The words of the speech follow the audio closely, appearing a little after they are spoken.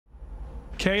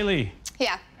Kaylee.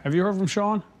 Yeah. Have you heard from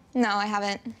Sean? No, I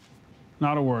haven't.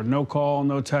 Not a word. No call,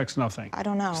 no text, nothing. I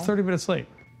don't know. It's 30 minutes late.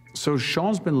 So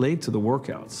Sean's been late to the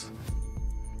workouts.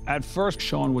 At first,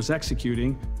 Sean was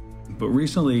executing, but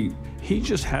recently, he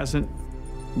just hasn't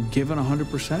given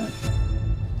 100%.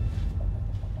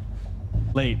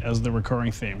 Late as the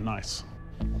recurring theme. Nice.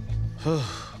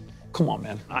 Come on,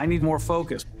 man. I need more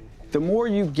focus. The more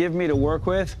you give me to work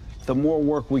with, the more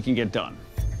work we can get done.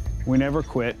 We never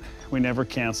quit, we never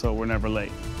cancel, we're never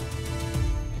late.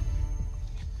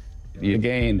 You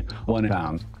gained 1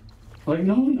 pound. Like,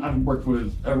 no one I've worked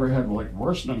with ever had, like,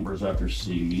 worse numbers after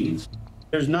seeing meets.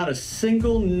 There's not a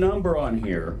single number on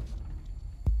here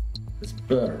that's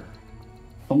better.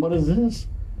 And what is this?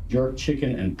 Jerk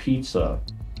chicken and pizza.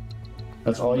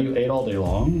 That's all you ate all day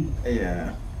long?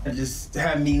 Yeah. I just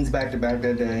had meetings back to back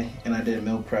that day, and I did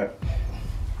meal prep.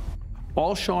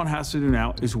 All Sean has to do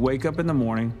now is wake up in the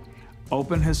morning,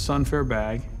 open his Sunfair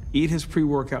bag, eat his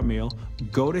pre-workout meal,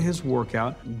 go to his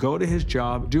workout, go to his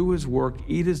job, do his work,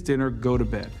 eat his dinner, go to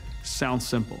bed. Sounds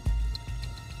simple.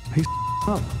 He's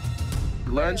up.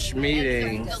 Lunch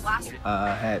meeting,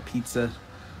 had pizza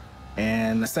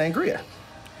and sangria.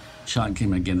 Sean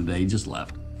came in again today, he just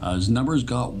left. His numbers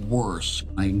got worse.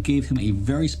 I gave him a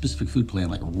very specific food plan,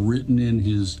 like written in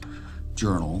his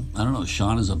journal. I don't know,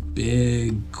 Sean is a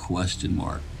big question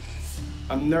mark.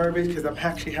 I'm nervous because I'm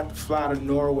actually have to fly to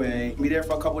Norway, be there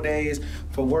for a couple days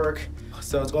for work.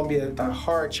 So it's gonna be a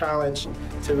hard challenge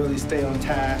to really stay on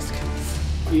task.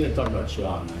 You gotta talk about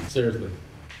Sean, man. Seriously.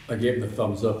 I gave him the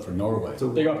thumbs up for Norway. It's a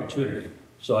big opportunity.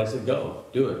 So I said, go,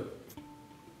 do it.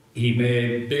 He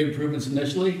made big improvements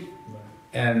initially,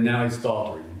 and now he's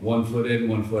faltering. 1 foot in,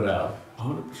 1 foot out.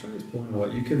 100% is point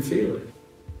what you can feel it.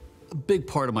 A big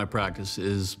part of my practice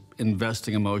is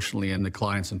investing emotionally in the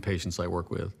clients and patients I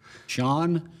work with.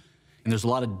 Sean, and there's a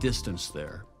lot of distance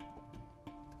there.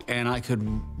 And I could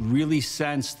really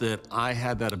sense that I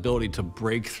had that ability to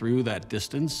break through that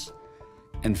distance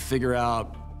and figure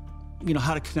out, you know,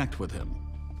 how to connect with him.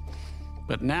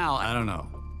 But now, I don't know,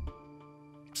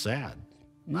 sad.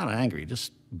 I'm not angry,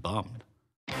 just bummed.